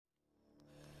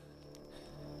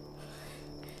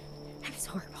was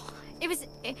horrible. It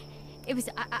was.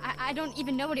 I don't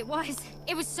even know what it was.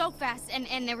 It was so fast,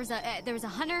 and there was a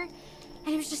hunter,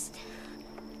 and it was just.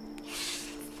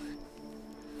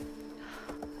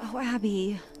 Oh,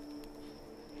 Abby.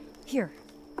 Here.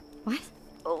 What?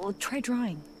 Oh, try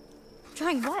drawing.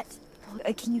 Drawing what?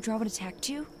 Can you draw what attacked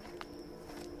you?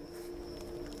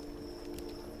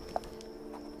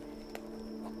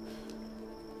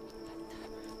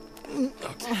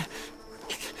 Okay.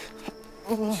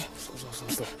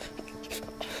 Slow.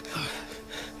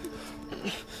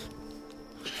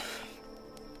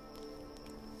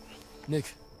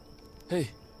 Nick, hey,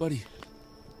 buddy.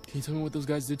 Can you tell me what those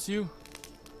guys did to you?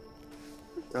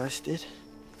 Guys did?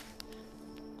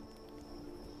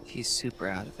 He's super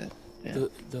out of it. Yeah.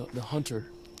 The hunter.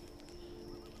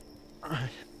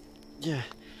 Yeah.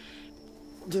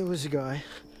 There was a guy.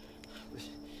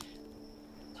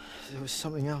 There was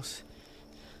something else.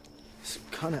 Some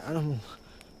kind of animal.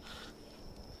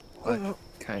 What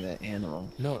kind of animal?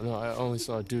 No, I only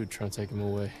saw a dude trying to take him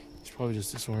away. He's probably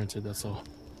just disoriented, that's all.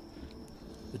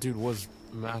 The dude was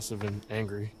massive and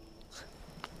angry.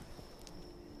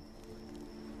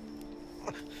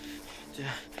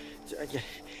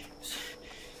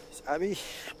 Is Abby?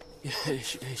 Yeah,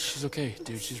 she's okay,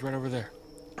 dude. She's right over there.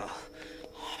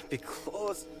 Big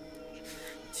claws.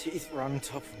 Teeth right on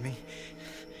top of me.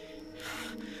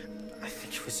 I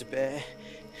think it was a bear.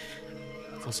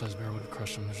 Full-size bear would have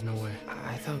crushed him. There's no way.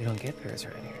 I thought we don't get bears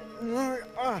around here. No,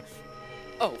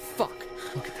 Oh, fuck.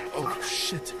 Look at that. Oh,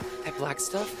 shit. That black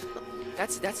stuff?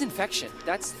 That's infection.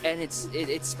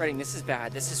 It's spreading. This is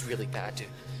bad. This is really bad, dude.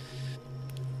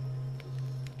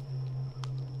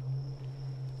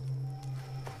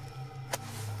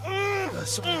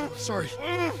 Sorry.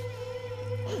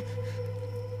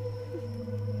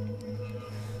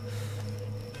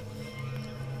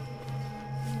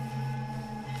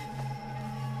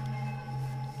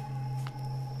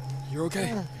 You're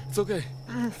okay. It's okay.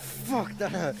 Fuck,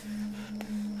 that hurt.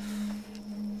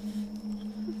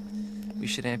 We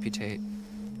should amputate.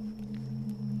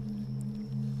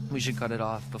 We should cut it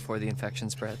off before the infection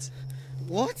spreads.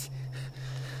 What?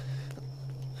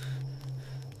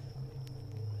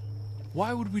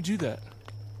 Why would we do that?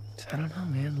 I don't know,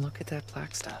 man. Look at that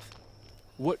black stuff.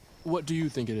 What do you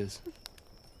think it is?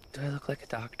 Do I look like a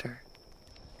doctor?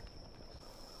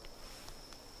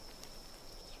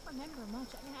 I can't remember much.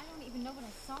 I mean, I don't even know what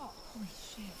I saw. Holy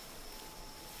shit.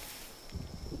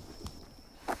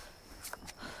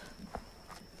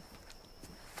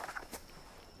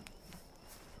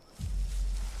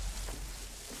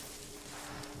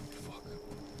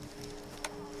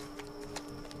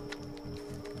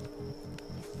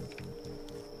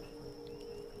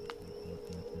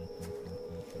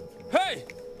 Hey!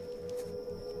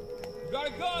 You got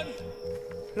a gun!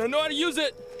 And I know how to use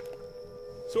it!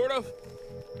 Sort of.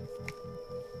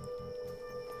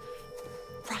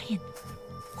 Ryan,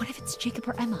 what if it's Jacob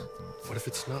or Emma? What if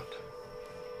it's not?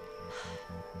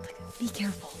 Be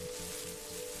careful.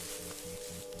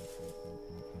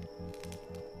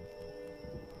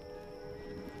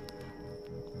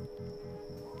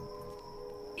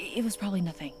 It was probably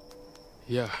nothing.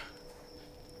 Yeah.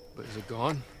 But is it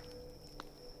gone?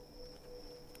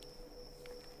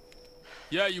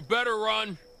 Yeah, you better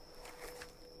run!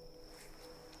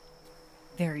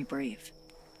 Very brave.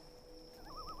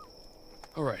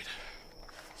 Alright.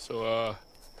 So,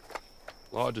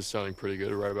 Lodge is sounding pretty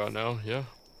good right about now, yeah?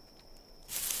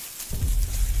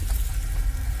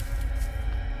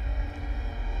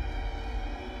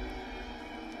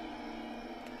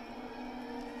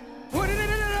 Wait,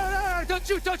 no, don't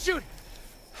shoot, don't shoot!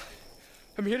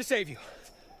 I'm here to save you.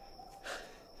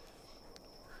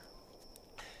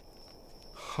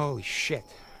 Holy shit.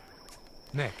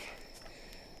 Nick.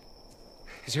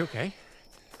 Is he okay?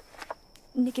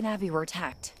 Nick and Abby were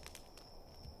attacked.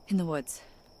 In the woods.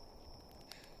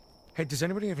 Hey, does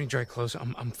anybody have any dry clothes?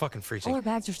 I'm fucking freezing. All our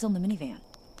bags are still in the minivan.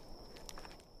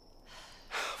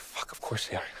 Fuck, of course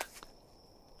they are.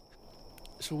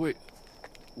 So wait,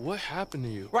 what happened to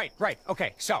you? Right,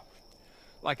 okay, so,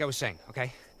 like I was saying,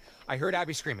 okay? I heard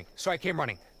Abby screaming, so I came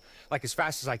running, like as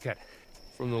fast as I could.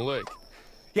 From the lake?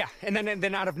 Yeah, and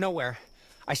then out of nowhere,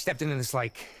 I stepped into this,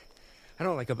 like, I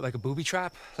don't know, like a booby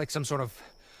trap? Like some sort of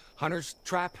hunter's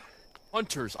trap?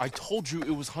 Hunters, I told you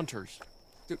it was hunters.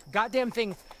 The goddamn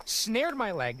thing snared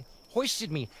my leg,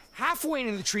 hoisted me halfway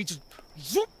into the tree, just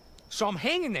zoop! So I'm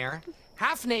hanging there,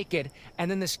 half naked, and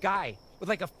then this guy with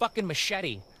like a fucking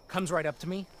machete comes right up to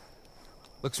me,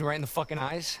 looks me right in the fucking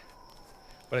eyes.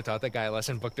 But I taught that guy a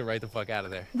lesson, booked it right the fuck out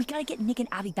of there. We gotta get Nick and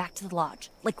Abby back to the lodge,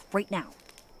 like right now.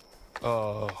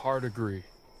 Hard agree.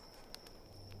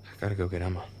 I gotta go get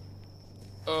Emma.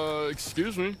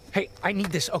 Excuse me? Hey, I need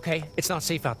this, okay? It's not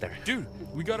safe out there. Dude,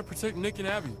 we gotta protect Nick and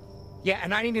Abby. Yeah,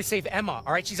 and I need to save Emma,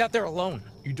 all right? She's out there alone.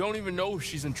 You don't even know if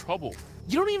she's in trouble.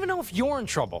 You don't even know if you're in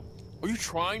trouble. Are you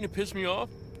trying to piss me off?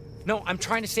 No, I'm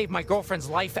trying to save my girlfriend's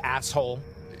life, asshole.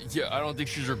 Yeah, I don't think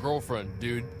she's your girlfriend,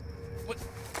 dude. What?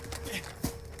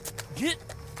 Get...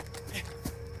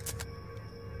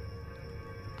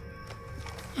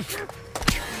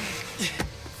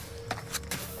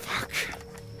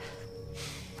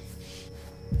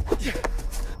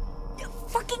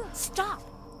 Fucking stop!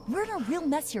 We're in a real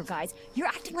mess here, guys. You're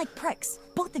acting like pricks,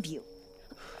 both of you.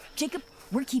 Jacob,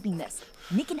 we're keeping this.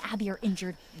 Nick and Abby are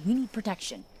injured. We need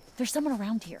protection. There's someone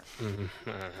around here.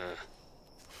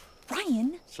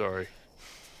 Ryan! Sorry.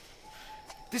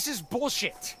 This is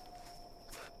bullshit.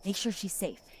 Make sure she's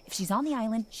safe. If she's on the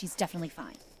island, she's definitely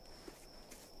fine.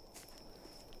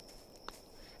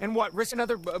 And what, risk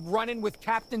another run-in with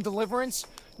Captain Deliverance?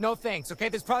 No thanks, okay?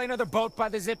 There's probably another boat by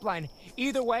the zip line.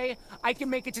 Either way, I can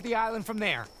make it to the island from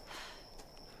there.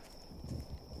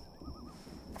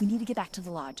 We need to get back to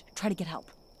the lodge. Try to get help.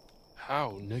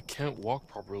 How? Nick can't walk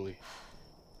properly.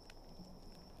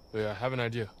 Oh, yeah, I have an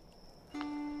idea.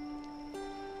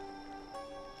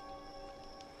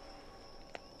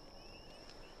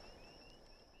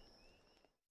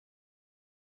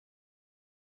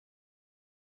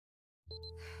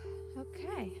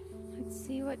 Okay, let's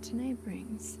see what tonight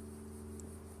brings.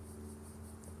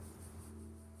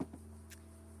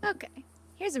 Okay,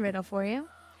 here's a riddle for you.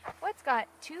 What's got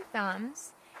 2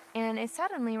 thumbs and is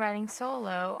suddenly riding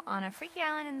solo on a freaky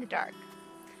island in the dark?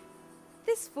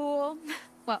 This fool,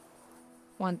 well,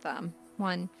 1 thumb,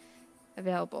 1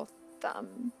 available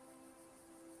thumb.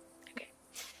 Okay.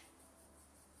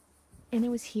 And it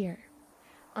was here,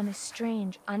 on a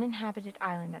strange, uninhabited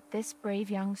island, that this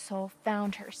brave young soul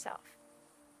found herself.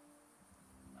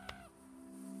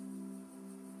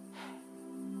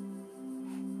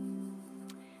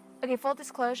 Okay, full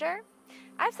disclosure,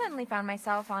 I've suddenly found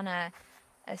myself on a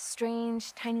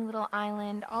strange, tiny little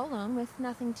island all alone with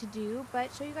nothing to do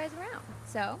but show you guys around.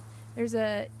 So, there's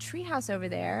a treehouse over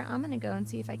there. I'm gonna go and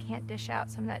see if I can't dish out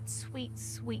some of that sweet,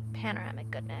 sweet panoramic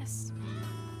goodness.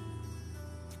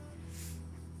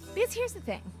 Because here's the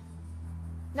thing.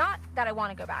 Not that I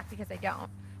want to go back, because I don't.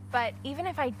 But even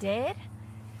if I did,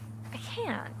 I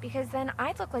can't, because then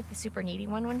I'd look like the super needy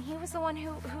one when he was the one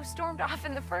who stormed off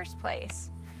in the first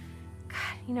place.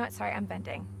 God, you know what? Sorry, I'm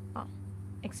venting. Oh,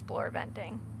 explore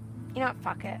venting. You know what?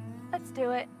 Fuck it. Let's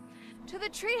do it. To the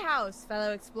treehouse,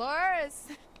 fellow explorers.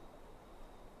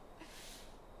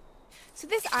 So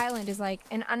this island is like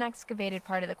an unexcavated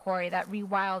part of the quarry that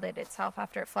rewilded itself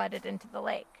after it flooded into the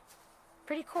lake.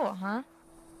 Pretty cool, huh?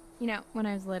 You know, when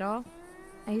I was little,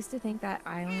 I used to think that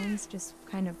islands just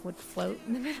kind of would float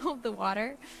in the middle of the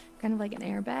water, kind of like an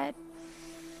airbed.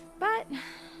 But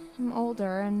I'm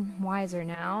older and wiser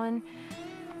now, and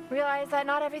realize that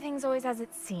not everything's always as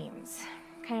it seems.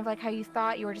 Kind of like how you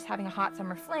thought you were just having a hot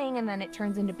summer fling, and then it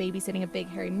turns into babysitting a big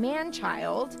hairy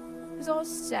man-child who's all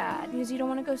sad because you don't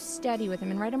want to go steady with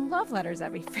him and write him love letters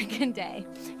every freaking day.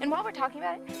 And while we're talking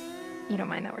about it, you don't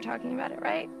mind that we're talking about it,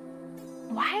 right?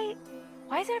 Why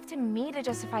is it up to me to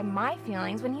justify my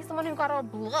feelings when he's the one who got all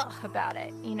blah about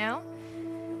it, you know?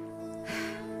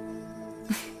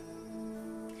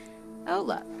 Oh,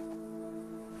 look.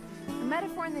 A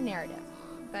metaphor in the narrative.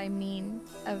 I mean,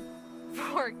 a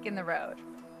fork in the road.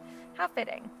 How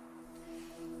fitting.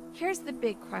 Here's the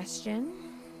big question.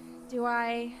 Do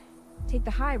I take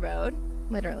the high road,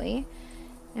 literally,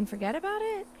 and forget about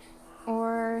it?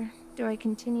 Or do I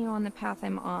continue on the path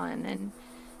I'm on and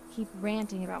keep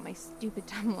ranting about my stupid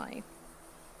dumb life?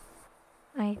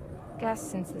 I guess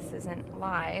since this isn't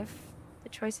live, the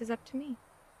choice is up to me.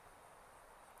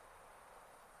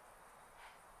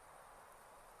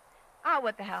 Ah,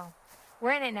 what the hell.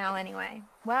 We're in it now anyway.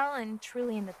 Well and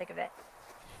truly in the thick of it.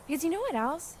 Because you know what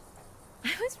else?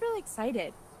 I was really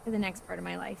excited for the next part of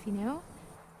my life, you know?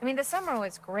 I mean, the summer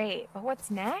was great, but what's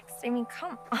next? I mean,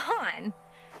 come on.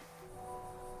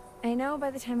 I know by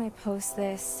the time I post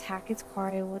this, Hackett's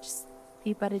Quarry will just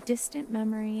be but a distant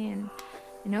memory, and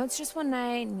I know it's just one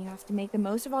night, and you have to make the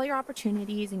most of all your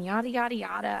opportunities, and yada yada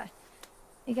yada.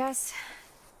 I guess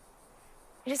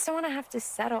I just don't want to have to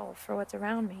settle for what's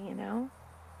around me, you know?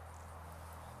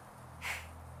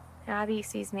 Abby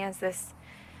sees me as this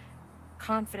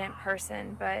confident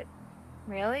person, but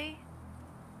really?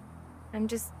 I'm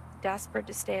just desperate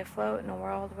to stay afloat in a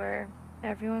world where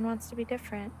everyone wants to be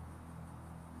different.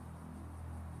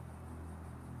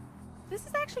 This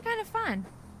is actually kind of fun.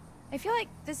 I feel like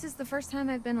this is the first time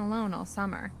I've been alone all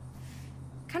summer.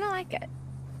 Kind of like it.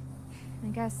 I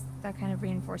guess that kind of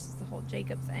reinforces the whole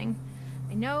Jacob thing.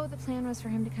 I know the plan was for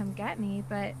him to come get me,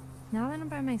 but now that I'm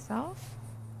by myself,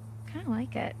 I kind of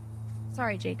like it.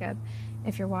 Sorry, Jacob,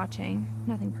 if you're watching.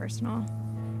 Nothing personal.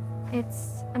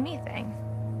 It's a me thing.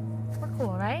 We're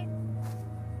cool, right?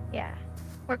 Yeah,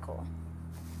 we're cool.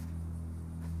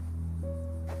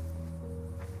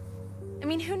 I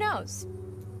mean, who knows?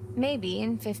 Maybe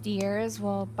in 50 years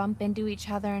we'll bump into each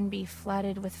other and be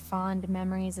flooded with fond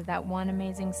memories of that one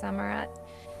amazing summer at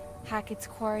Hackett's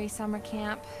Quarry summer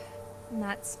camp. And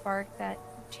that spark that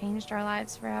changed our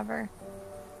lives forever.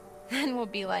 Then we'll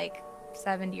be like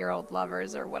 70-year-old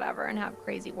lovers or whatever and have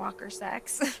crazy walker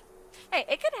sex. Hey,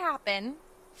 it could happen.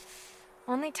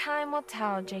 Only time will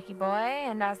tell, Jakey boy,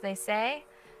 and as they say,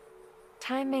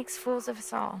 time makes fools of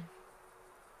us all.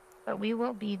 But we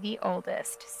will be the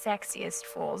oldest, sexiest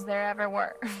fools there ever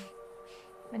were.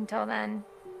 Until then,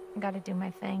 I gotta do my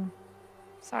thing.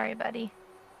 Sorry, buddy.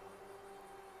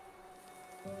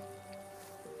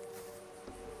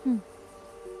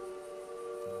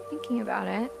 Thinking about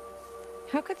it,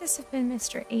 how could this have been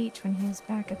Mr. H when he was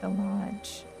back at the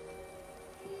lodge?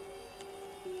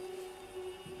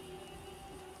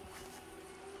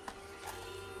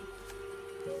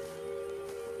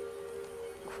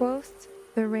 Quoth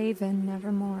the raven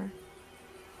nevermore.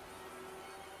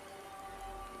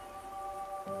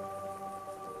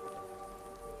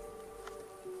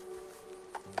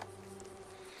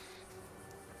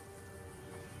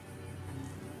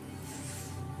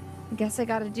 I guess I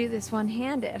gotta do this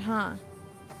one-handed, huh?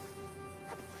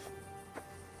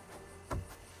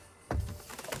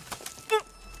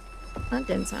 That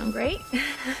didn't sound great.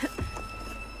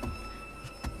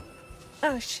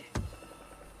 Oh, shit.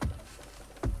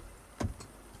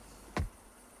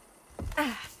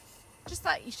 Just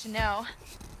thought you should know.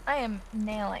 I am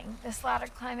nailing this ladder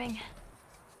climbing.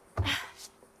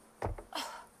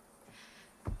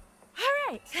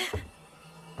 Alright.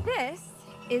 This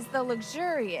is the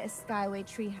luxurious Skyway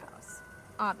treehouse,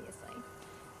 obviously.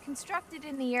 Constructed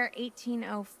in the year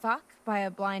 1800 fuck by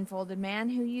a blindfolded man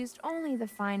who used only the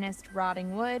finest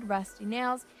rotting wood, rusty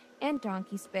nails, and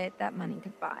donkey spit that money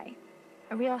could buy.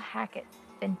 A real Hackett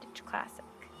vintage classic.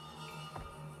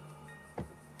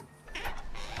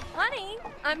 Honey,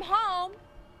 I'm home.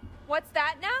 What's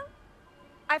that now?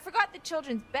 I forgot the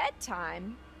children's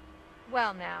bedtime.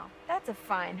 Well now, that's a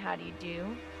fine how do you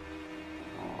do.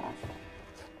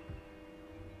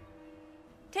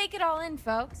 Take it all in,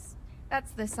 folks.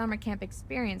 That's the summer camp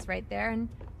experience right there, and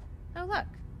oh look,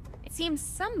 it seems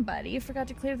somebody forgot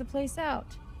to clear the place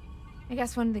out. I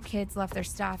guess one of the kids left their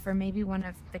stuff, or maybe one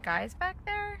of the guys back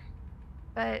there?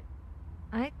 But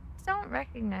I don't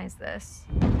recognize this.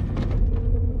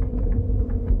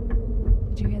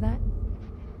 Did you hear that?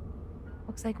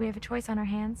 Looks like we have a choice on our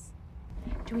hands.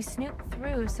 Do we snoop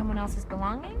through someone else's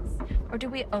belongings? Or do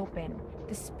we open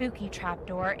the spooky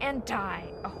trapdoor and die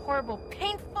a horrible,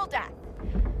 painful death?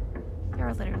 There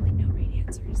are literally no right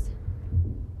answers.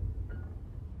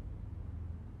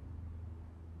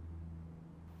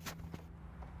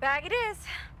 Bag it is.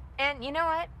 And you know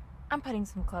what? I'm putting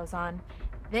some clothes on.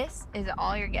 This is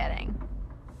all you're getting.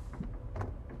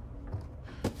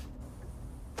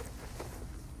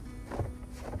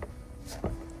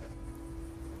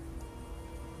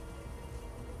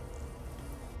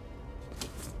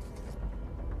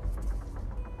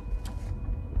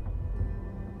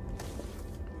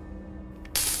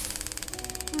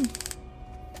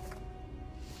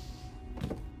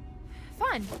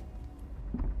 Fun.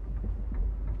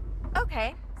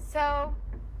 Okay, so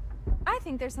I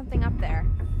think there's something up there.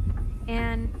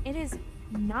 And it is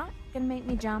not gonna make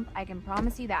me jump, I can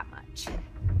promise you that much.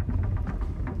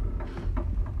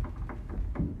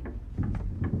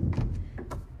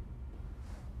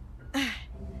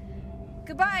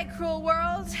 Goodbye, cruel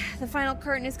world. The final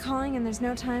curtain is calling and there's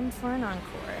no time for an encore.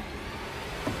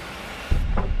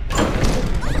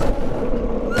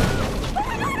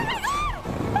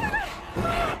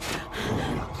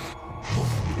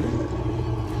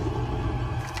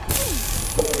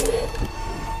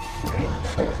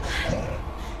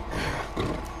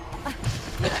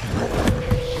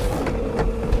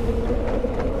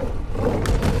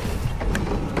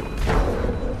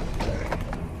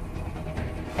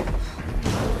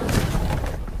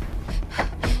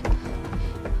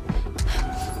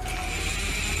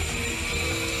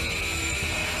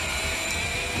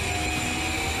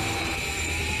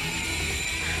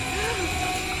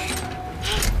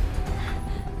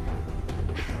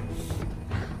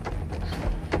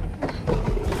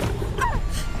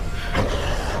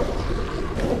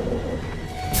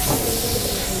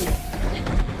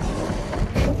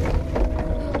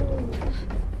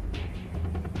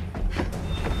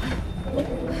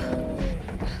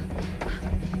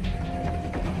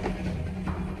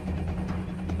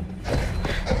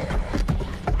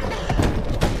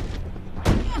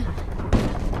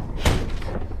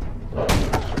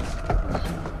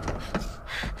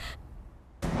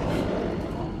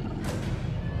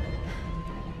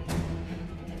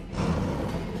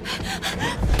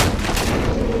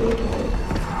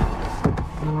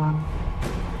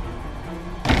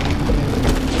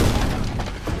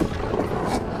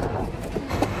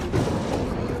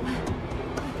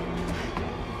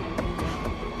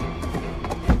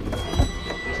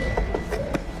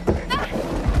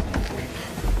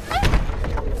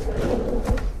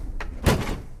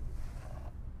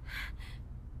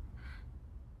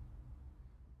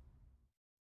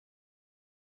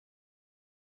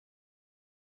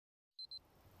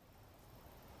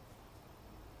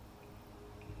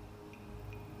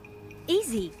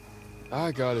 Easy.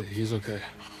 I got it. He's okay.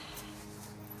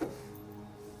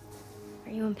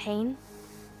 Are you in pain?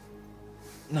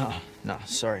 No,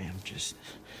 sorry.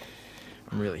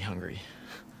 I'm really hungry.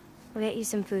 We'll get you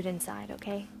some food inside,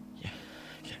 okay? Yeah,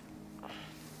 okay.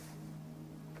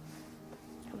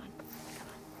 Come on.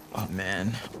 Oh,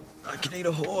 man. I can eat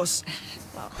a horse.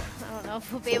 Well, I don't know if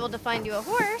we'll be able to find you a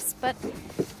horse, but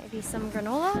maybe some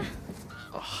granola?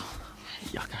 Oh,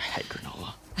 yuck, I hate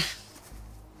granola.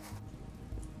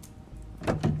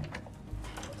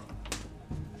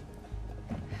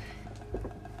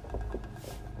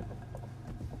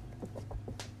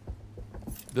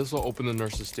 This will open the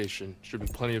nurse's station. Should be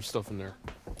plenty of stuff in there.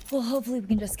 Well, hopefully we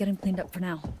can just get him cleaned up for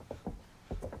now.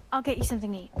 I'll get you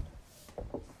something to eat.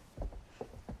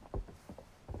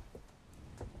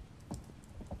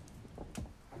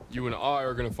 You and I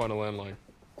are gonna find a landline.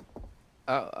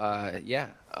 Oh, yeah.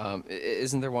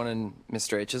 Isn't there one in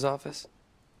Mr. H's office?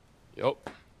 Yup.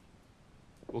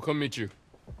 We'll come meet you.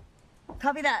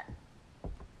 Copy that.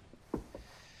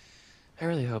 I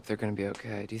really hope they're gonna be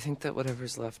okay. Do you think that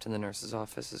whatever's left in the nurse's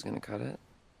office is gonna cut it?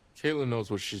 Caitlin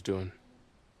knows what she's doing.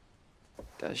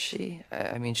 Does she?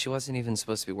 I mean, she wasn't even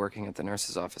supposed to be working at the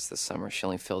nurse's office this summer. She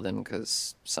only filled in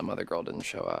because some other girl didn't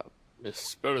show up.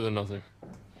 It's better than nothing.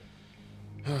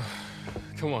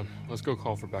 Come on, let's go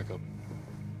call for backup.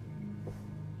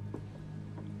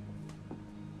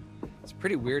 It's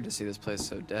pretty weird to see this place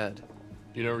so dead.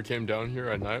 You never came down here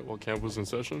at night while camp was in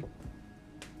session?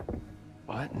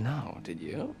 What? No, did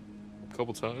you? A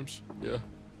couple times, yeah.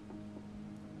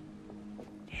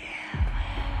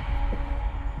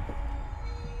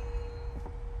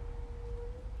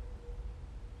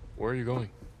 Where are you going?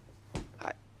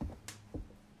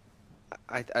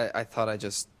 I thought I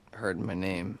just heard my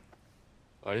name.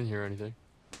 I didn't hear anything.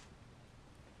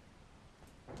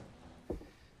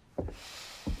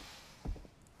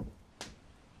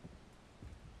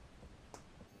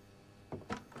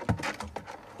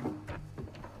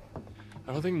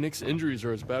 I don't think Nick's injuries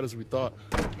are as bad as we thought.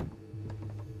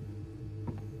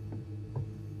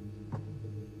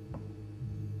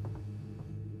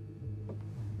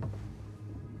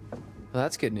 Well,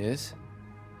 that's good news.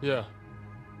 Yeah.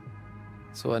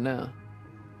 So what now?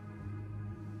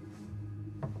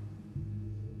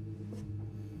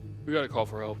 We gotta call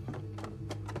for help.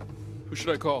 Who should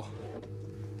I call?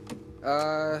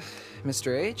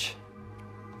 Mr. H?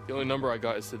 The only number I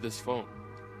got is to this phone.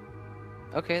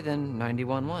 Okay, then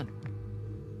 911.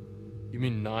 You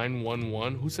mean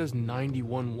 911? Who says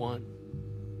 911?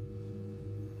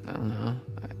 I don't know.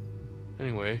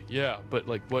 Anyway, yeah, but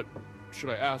like what should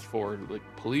I ask for? Like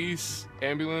police?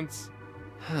 Ambulance?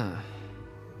 Huh.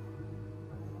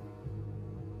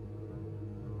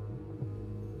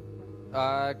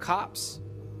 Cops.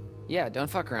 Yeah, don't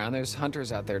fuck around. There's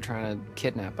hunters out there trying to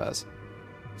kidnap us.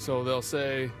 So they'll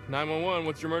say, 911,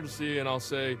 what's your emergency? And I'll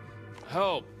say,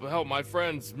 help, my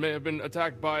friends may have been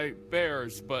attacked by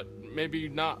bears, but maybe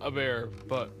not a bear,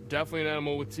 but definitely an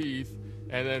animal with teeth.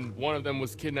 And then one of them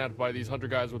was kidnapped by these hunter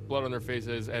guys with blood on their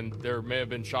faces, and there may have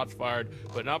been shots fired,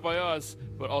 but not by us,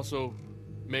 but also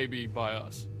maybe by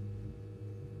us.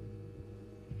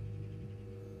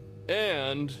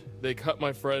 And they cut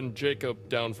my friend Jacob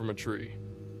down from a tree.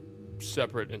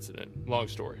 Separate incident. Long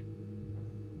story.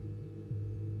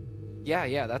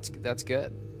 Yeah, that's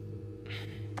good.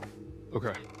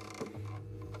 Okay.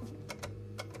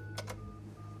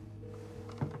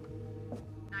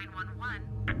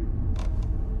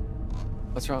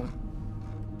 What's wrong?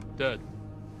 Dead.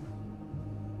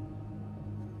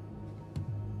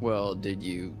 Well, did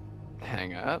you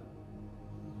hang up?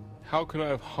 How could I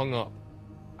have hung up?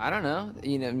 I don't know.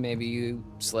 You know, maybe you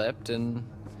slipped and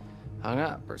hung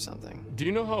up or something. Do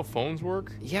you know how phones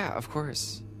work? Yeah, of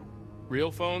course.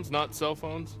 Real phones, not cell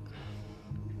phones?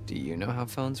 Do you know how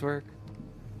phones work?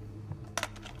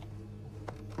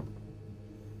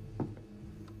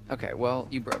 Okay, well,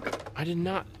 you broke it. I did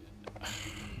not.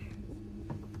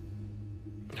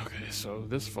 Okay, so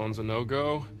this phone's a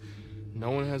no-go.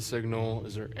 No one has signal.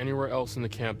 Is there anywhere else in the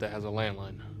camp that has a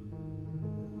landline?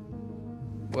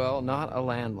 Well, not a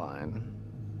landline.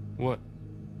 What?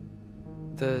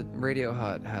 The radio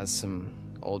hut has some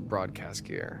old broadcast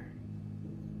gear.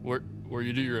 Where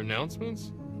you do your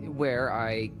announcements? Where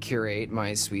I curate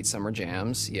my sweet summer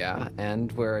jams, yeah, and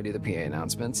where I do the PA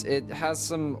announcements. It has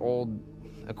some old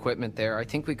equipment there. I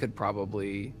think we could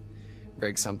probably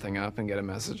rig something up and get a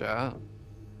message out.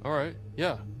 All right,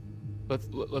 yeah.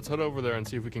 Let's head over there and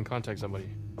see if we can contact somebody.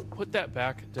 Put that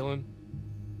back, Dylan.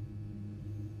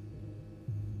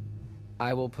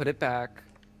 I will put it back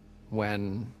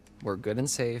when we're good and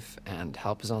safe and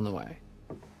help is on the way.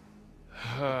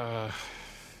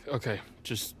 Okay,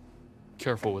 just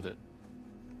careful with it.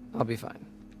 I'll be fine.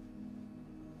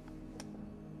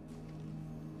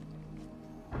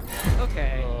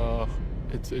 Okay.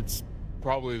 It's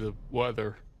probably the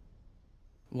weather.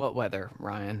 What weather,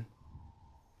 Ryan?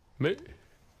 Maybe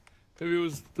it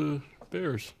was the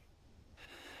bears.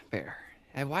 Bear.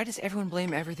 And why does everyone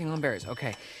blame everything on bears?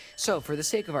 Okay, so for the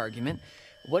sake of argument,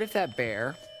 what if that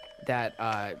bear that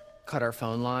cut our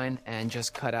phone line and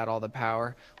just cut out all the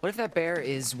power, what if that bear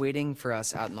is waiting for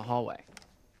us out in the hallway?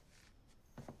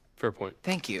 Fair point.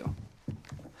 Thank you.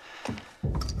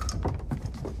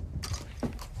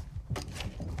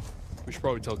 We should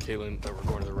probably tell Caitlin that we're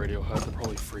going to the radio hut. They're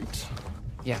probably freaked.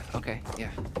 Yeah, okay, yeah,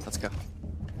 let's go.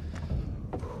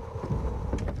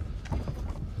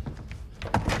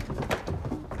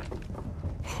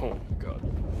 Oh my god.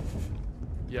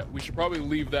 Yeah, we should probably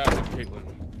leave that with Caitlin.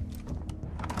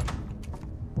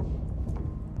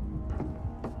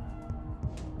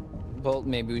 Well,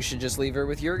 maybe we should just leave her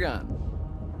with your gun.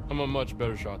 I'm a much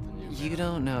better shot than you. You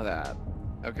don't know that,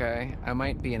 okay? I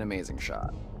might be an amazing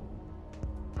shot.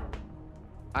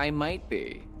 I might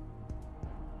be.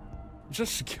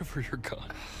 Just give her your gun.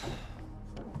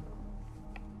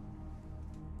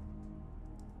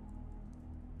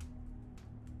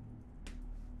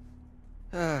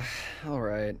 All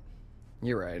right.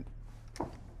 You're right.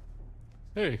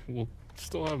 Hey, we'll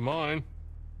still have mine.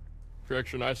 If you're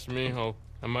extra nice to me,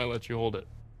 I might let you hold it.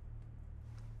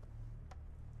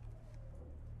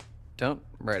 Don't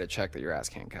write a check that your ass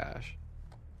can't cash.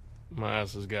 My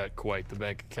ass has got quite the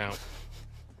bank account.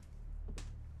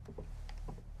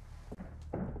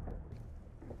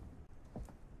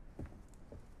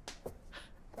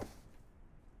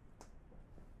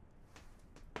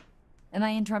 Am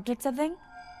I interrupted something?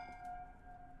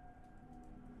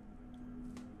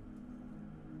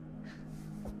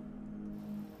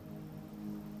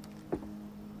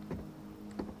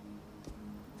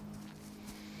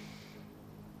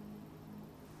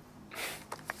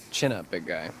 Chin up, big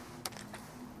guy.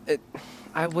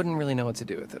 I wouldn't really know what to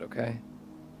do with it, okay?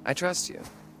 I trust you.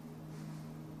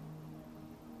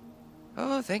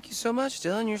 Oh, thank you so much,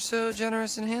 Dylan. You're so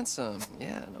generous and handsome.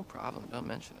 Yeah, no problem. Don't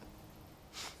mention it.